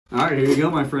All right, here you go,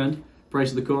 my friend. Price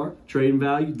of the car, trade-in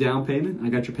value, down payment. I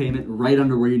got your payment right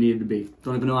under where you needed to be.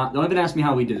 Don't even ask me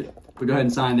how we did it. But go ahead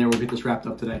and sign there. We'll get this wrapped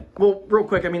up today. Well, real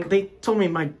quick, I mean, they told me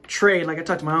my trade, like I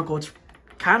talked to my uncle, it's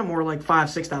kind of more like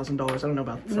 $5,000-$6,000. I don't know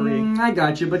about $3,000. I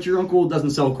got you, but your uncle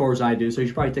doesn't sell cars I do, so you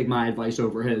should probably take my advice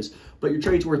over his. But your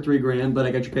trade's worth $3,000, but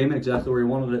I got your payment exactly where you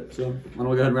wanted it. So why don't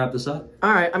we go ahead and wrap this up?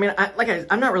 All right. I mean,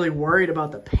 I'm not really worried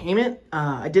about the payment.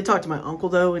 I did talk to my uncle,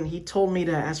 though, and he told me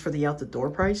to ask for the out-the-door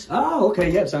price. Oh,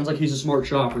 okay. Yeah, sounds like he's a smart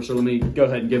shopper, so let me go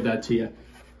ahead and give that to you.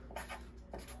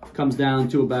 Comes down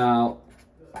to about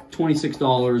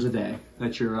 $26 a day.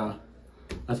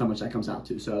 That's how much that comes out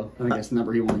to. So I think that's the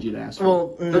number he wanted you to ask for.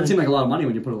 Well, doesn't seem like a lot of money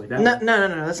when you put it like that. No.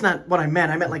 That's not what I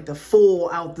meant. I meant like the full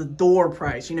out-the-door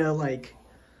price. You know, like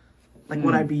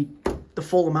would I be the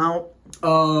full amount?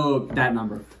 Oh, that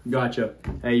number. Gotcha.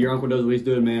 Hey, your uncle knows what he's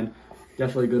doing, man.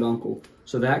 Definitely a good uncle.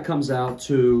 So that comes out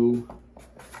to,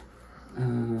 let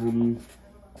me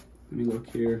look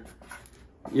here.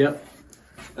 Yep.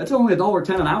 That's only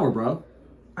 $1.10 an hour, bro.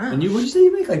 And what'd you say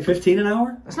you make, like 15 an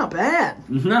hour? That's not bad.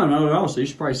 No. So you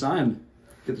should probably sign,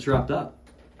 get this wrapped up.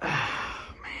 Man,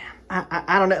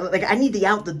 I don't know. Like, I need the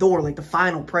out the door, like the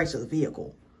final price of the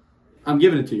vehicle. I'm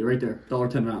giving it to you right there,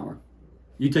 $1.10 an hour.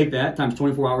 You take that times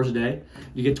 24 hours a day,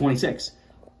 you get 26.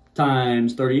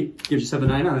 Times 30 gives you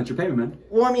 $7.99. That's your payment, man.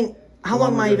 Well, I mean, how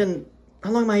long am I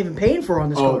even paying for on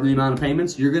this car? The amount of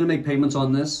payments. You're gonna make payments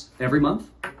on this every month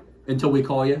until we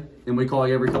call you, and we call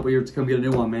you every couple of years to come get a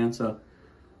new one, man. So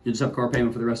you just have car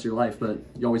payment for the rest of your life, but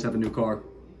you always have a new car.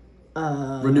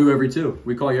 Renew every 2.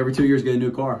 We call you every 2 years to get a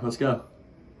new car. Let's go.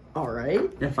 All right.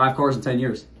 Yeah, 5 cars in 10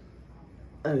 years.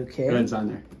 Okay. Go ahead and sign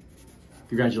there.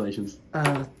 Congratulations.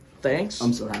 Thanks.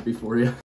 I'm so happy for you.